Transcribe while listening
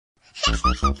Hickory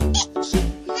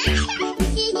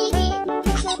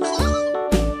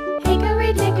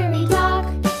dickory dock,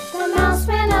 the mouse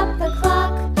ran up the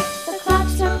clock. The clock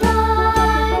struck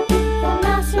one, the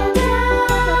mouse ran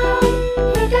down.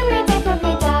 Hickory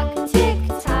dickory dock, tick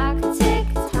tock, tick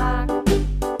tock.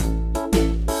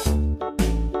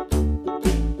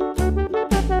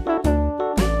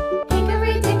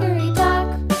 Hickory dickory dock,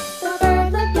 the bird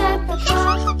looked at the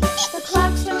clock. The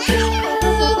clock struck two,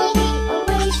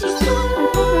 away she flew.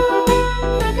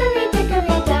 Hickory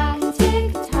dickory dock, tick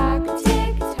tock,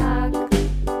 tick tock.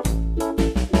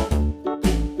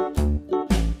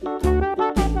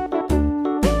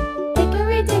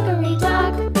 Hickory dickory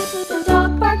dock, the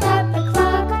dog barked at the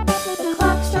clock. The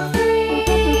clock struck three,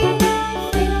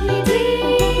 fiddly-dee.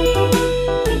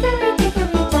 Hickory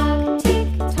dickory dock, tick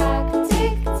tock,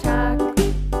 tick tock.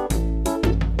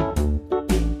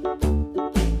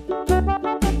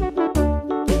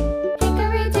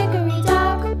 Hickory dickory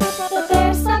dock, the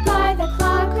bear sat by the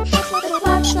clock. The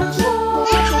clock struck four,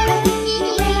 he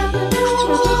ran out the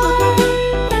door.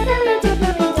 Hickory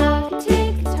dickory dock,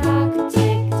 tick tock,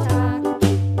 tick tock.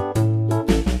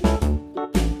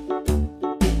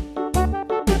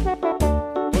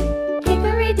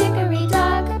 Hickory dickory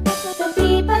dock, the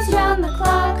bee buzzed round the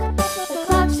clock. The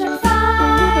clock struck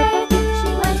five, she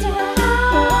went to her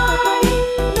hive.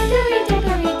 Hickory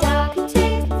dickory dock,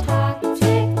 tick tock,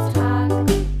 tick tock.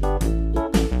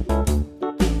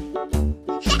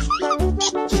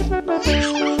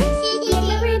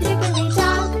 Hickory dickory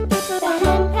dock, the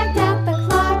hen pecked at the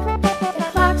clock. The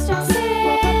clock struck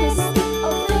six,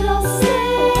 oh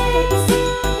fiddlesticks.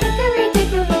 Hickory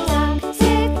dickory dock,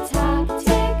 tick tock,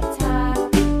 tick tock.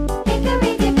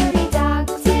 Hickory dickory dock,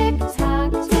 tick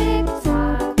tock, tick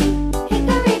tock.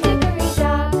 Hickory dickory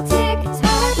dock, tick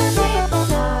tock, tick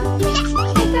tock.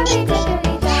 Hickory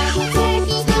dickory dock, tick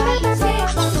tock, tick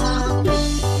tock.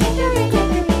 Hickory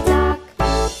dickory dock.